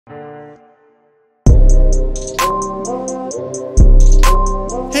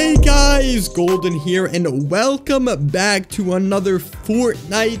guys, Golden here, and welcome back to another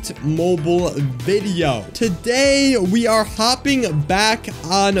Fortnite Mobile video. Today, we are hopping back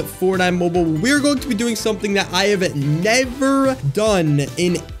on Fortnite Mobile. We're going to be doing something that I have never done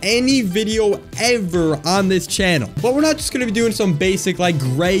in any video ever on this channel. But we're not just going to be doing some basic, like,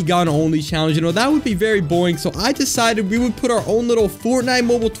 gray gun only challenge. You know, that would be very boring. So I decided we would put our own little Fortnite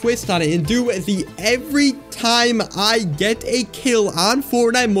Mobile twist on it and do the every time I get a kill on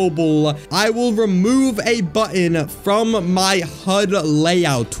Fortnite Mobile, I will remove a button from my HUD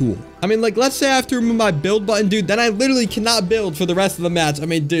layout tool. I mean, like, let's say I have to remove my build button, dude, then I literally cannot build for the rest of the match. I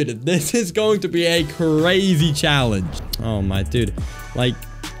mean, dude, this is going to be a crazy challenge. Oh my, dude, like,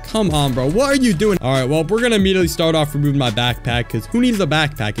 come on, bro. What are you doing? All right, well, we're going to immediately start off removing my backpack because who needs a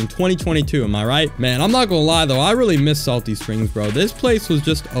backpack in 2022? Am I right? Man, I'm not going to lie, though. I really miss Salty Springs, bro. This place was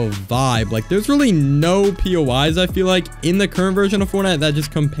just a vibe. Like, there's really no POIs, I feel like, in the current version of Fortnite that just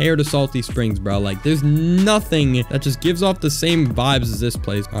compare to Salty Springs, bro. Like, there's nothing that just gives off the same vibes as this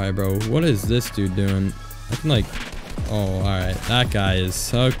place. All right, bro. What is this dude doing? I can, like... Oh, all right. That guy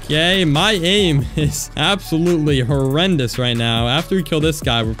is... Okay, my aim is absolutely horrendous right now. After we kill this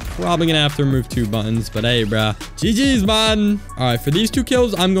guy, we're probably going to have to remove 2 buttons. But hey, bruh. GG's, man. All right, for these 2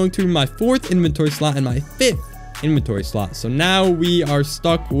 kills, I'm going to remove my 4th inventory slot and my 5th inventory slot. So now we are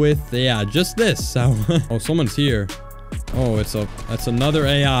stuck with, yeah, just this. So, oh, someone's here. Oh, that's another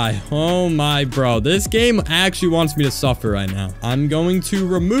AI. Oh my, bro. This game actually wants me to suffer right now. I'm going to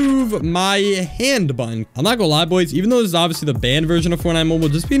remove my hand button. I'm not gonna lie, boys. Even though this is obviously the banned version of Fortnite Mobile,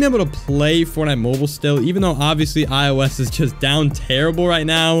 just being able to play Fortnite Mobile still, even though obviously iOS is just down terrible right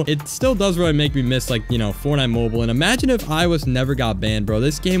now, it still does really make me miss, like, you know, Fortnite Mobile. And imagine if iOS never got banned, bro.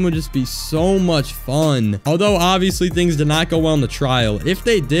 This game would just be so much fun. Although, obviously, things did not go well in the trial. If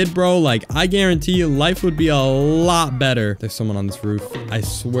they did, bro, like, I guarantee you, life would be a lot better. There's someone on this roof. I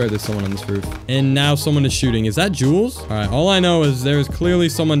swear there's someone on this roof. And now someone is shooting. Is that Jules? All right. All I know is there's clearly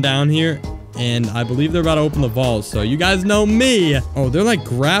someone down here. And I believe they're about to open the vault. So you guys know me. Oh, they're like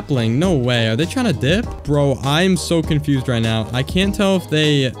grappling. No way. Are they trying to dip? Bro, I'm so confused right now. I can't tell if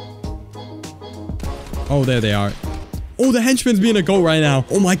they... Oh, there they are. Oh, the henchman's being a goat right now.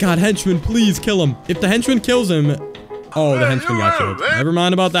 Oh my God, henchman, please kill him. If the henchman kills him... Oh, the henchman got killed. Never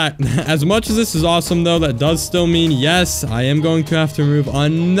mind about that. As much as this is awesome, though, that does still mean, yes, I am going to have to remove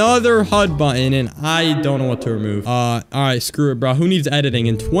another HUD button, and I don't know what to remove. All right, screw it, bro. Who needs editing?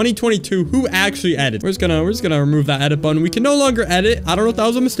 In 2022, who actually edits? We're just gonna remove that edit button. We can no longer edit. I don't know if that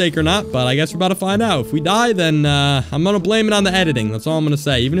was a mistake or not, but I guess we're about to find out. If we die, then I'm gonna blame it on the editing. That's all I'm gonna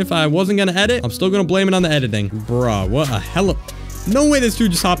say. Even if I wasn't gonna edit, I'm still gonna blame it on the editing. Bruh, what a hell of... No way this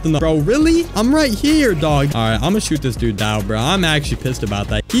dude just hopped in the... Bro, really? I'm right here, dog. All right, I'm gonna shoot this dude down, bro. I'm actually pissed about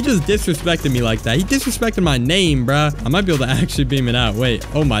that. He just disrespected me like that. He disrespected my name, bro. I might be able to actually beam it out. Wait.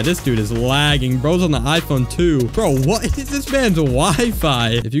 Oh, my. This dude is lagging. Bro's on the iPhone 2. Bro, what is this man's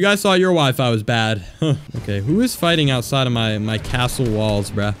Wi-Fi? If you guys saw your Wi-Fi was bad. Huh. Okay, who is fighting outside of my castle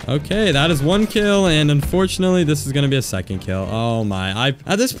walls, bro? Okay, that is 1 kill, and unfortunately, this is gonna be a 2nd kill. Oh, my.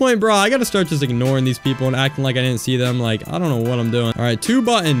 At this point, bro, I gotta start just ignoring these people and acting like I didn't see them. Like, I don't know what I'm doing. All right, 2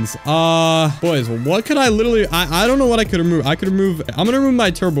 buttons. Boys, what could I literally... I don't know what I could remove. I could remove... I'm gonna remove my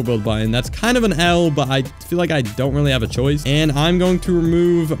turbo build button. That's kind of an L, but I feel like I don't really have a choice. And I'm going to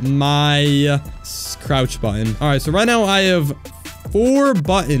remove my crouch button. All right, so right now I have 4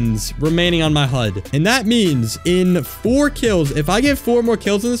 buttons remaining on my HUD. And that means in 4 kills, if I get 4 more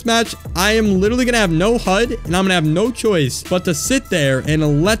kills in this match, I am literally going to have no HUD and I'm going to have no choice but to sit there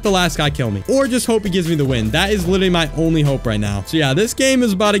and let the last guy kill me. Or just hope he gives me the win. That is literally my only hope right now. So yeah, this game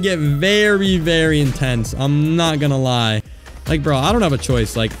is about to get very, very intense. I'm not going to lie. Like, bro, I don't have a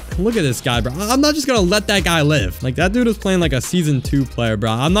choice. Like, look at this guy, bro. I'm not just gonna let that guy live. Like, that dude was playing like a season 2 player, bro.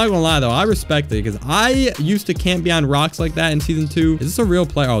 I'm not gonna lie, though. I respect it because I used to camp behind rocks like that in season 2. Is this a real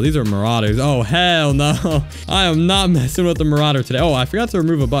player? Oh, these are marauders. Oh, hell no. I am not messing with the marauder today. Oh, I forgot to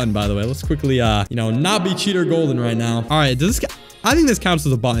remove a button, by the way. Let's quickly, you know, not be cheater golden right now. All right, does this... I think this counts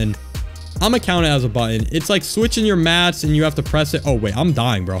as a button. I'm gonna count it as a button. It's like switching your mats and you have to press it. Oh, wait, I'm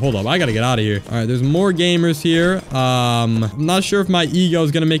dying, bro. Hold up. I gotta get out of here. All right, there's more gamers here. I'm not sure if my ego is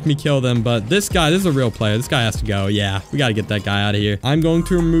gonna make me kill them, but this guy, this is a real player. This guy has to go. Yeah, we gotta get that guy out of here. I'm going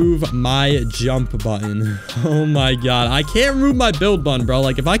to remove my jump button. Oh my God. I can't remove my build button, bro.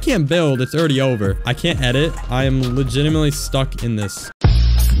 Like, if I can't build, it's already over. I can't edit. I am legitimately stuck in this.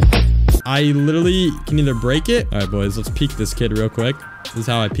 I literally can either break it. All right, boys, let's peek this kid real quick. This is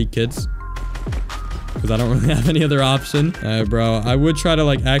how I peek kids. Because I don't really have any other option. All right, bro. I would try to,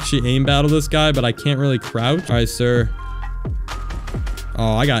 like, actually aim battle this guy, but I can't really crouch. All right, sir.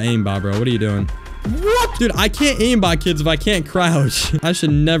 Oh, I got aimbot, bro. What are you doing? What? Dude, I can't aimbot, kids, if I can't crouch. I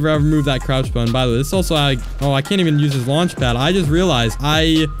should never ever move that crouch button. By the way, this also, I can't even use his launch pad. I just realized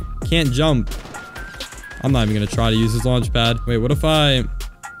I can't jump. I'm not even going to try to use his launch pad. Wait, what if I...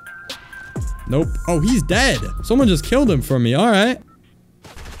 Nope. Oh, he's dead. Someone just killed him for me. All right.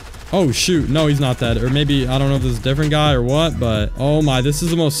 Oh, shoot. No, he's not dead. Or maybe, I don't know if this is a different guy or what, but... Oh, my. This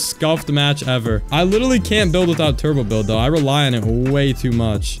is the most scuffed match ever. I literally can't build without turbo build, though. I rely on it way too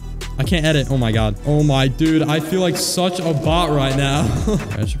much. I can't edit. Oh, my God. Oh, my dude. I feel like such a bot right now.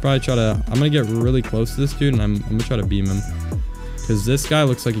 I should probably try to... I'm going to get really close to this dude, and I'm going to try to beam him. Because this guy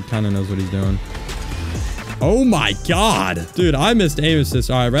looks like he kind of knows what he's doing. Oh my God. Dude, I missed aim assist.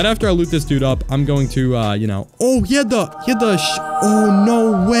 All right, right after I loot this dude up, I'm going to, you know... Oh, he had the... Oh,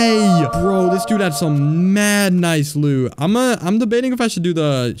 no way. Bro, this dude had some mad nice loot. I'm debating if I should do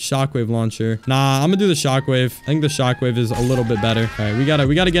the shockwave launcher. Nah, I'm gonna do the shockwave. I think the shockwave is a little bit better. All right, we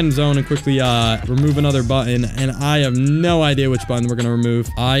gotta get in zone and quickly, remove another button. And I have no idea which button we're gonna remove.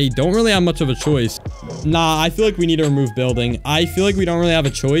 I don't really have much of a choice. Nah, I feel like we need to remove building. I feel like we don't really have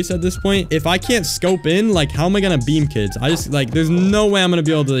a choice at this point. If I can't scope in, like, how am I gonna beam kids? I just, like, there's no way I'm gonna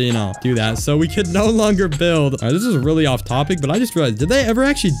be able to, you know, do that. So we could no longer build. All right, this is really off topic, but I just realized, did they ever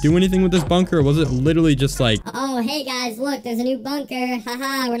actually do anything with this bunker? Or was it literally just like... Oh, hey guys, look, there's a new bunker.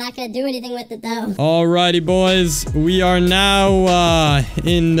 Haha, we're not gonna do anything with it though. Alrighty, boys. We are now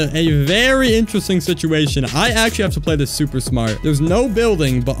in a very interesting situation. I actually have to play this super smart. There's no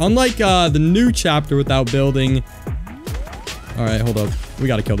building, but unlike the new chapter without building... Alright, hold up. We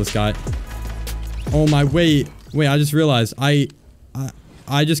gotta kill this guy. Oh my, wait, I just realized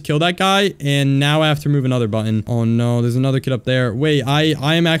I just killed that guy, and now I have to remove another button. Oh no, there's another kid up there. Wait,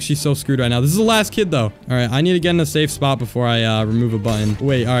 I am actually so screwed right now. This is the last kid though. All right, I need to get in a safe spot before I remove a button.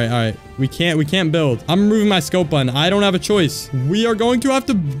 Wait, all right. We can't build. I'm removing my scope button. I don't have a choice. We are going to have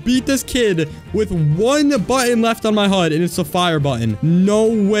to beat this kid with one button left on my HUD, and it's the fire button. No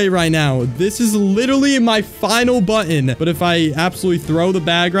way right now. This is literally my final button. But if I absolutely throw the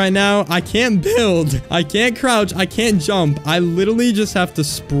bag right now, I can't build. I can't crouch. I can't jump. I literally just have to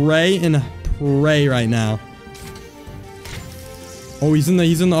spray and pray right now. Oh, he's in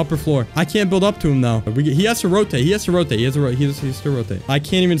the upper floor. I can't build up to him though. He has to rotate. He has to rotate. He has to rotate. I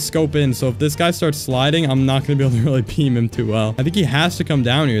can't even scope in. So if this guy starts sliding, I'm not going to be able to really beam him too well. I think he has to come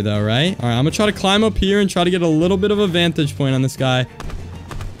down here though, right? All right, I'm going to try to climb up here and try to get a little bit of a vantage point on this guy.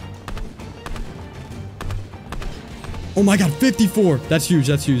 Oh my God, 54. That's huge.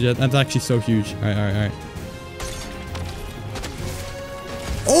 That's huge. That's actually so huge. All right.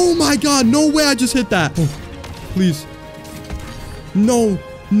 Oh my God, no way I just hit that. Oh, please. No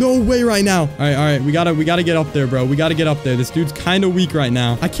way right now. All right. We gotta get up there, bro. We gotta get up there. This dude's kind of weak right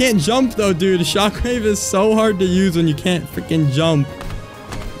now. I can't jump though, dude. Shockwave is so hard to use when you can't freaking jump.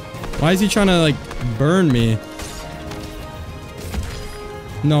 Why is he trying to like burn me?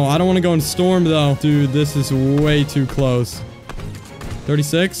 No, I don't want to go in storm though. Dude, this is way too close.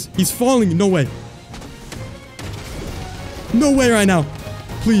 36. He's falling. No way. No way right now.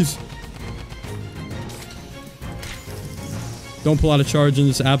 Please. Don't pull out a charge and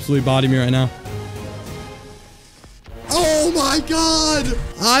just absolutely body me right now. Oh my God!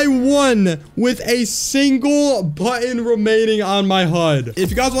 I won with a single button remaining on my HUD. If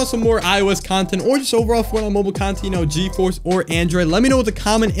you guys want some more iOS content or just overall Fortnite mobile content, you know, GeForce or Android, let me know with a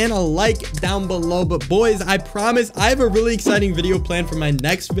comment and a like down below. But boys, I promise I have a really exciting video planned for my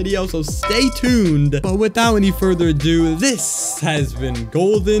next video, so stay tuned. But without any further ado, this has been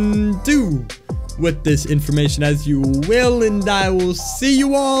Golden. Do with this information as you will, and I will see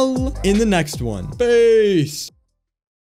you all in the next one. Peace.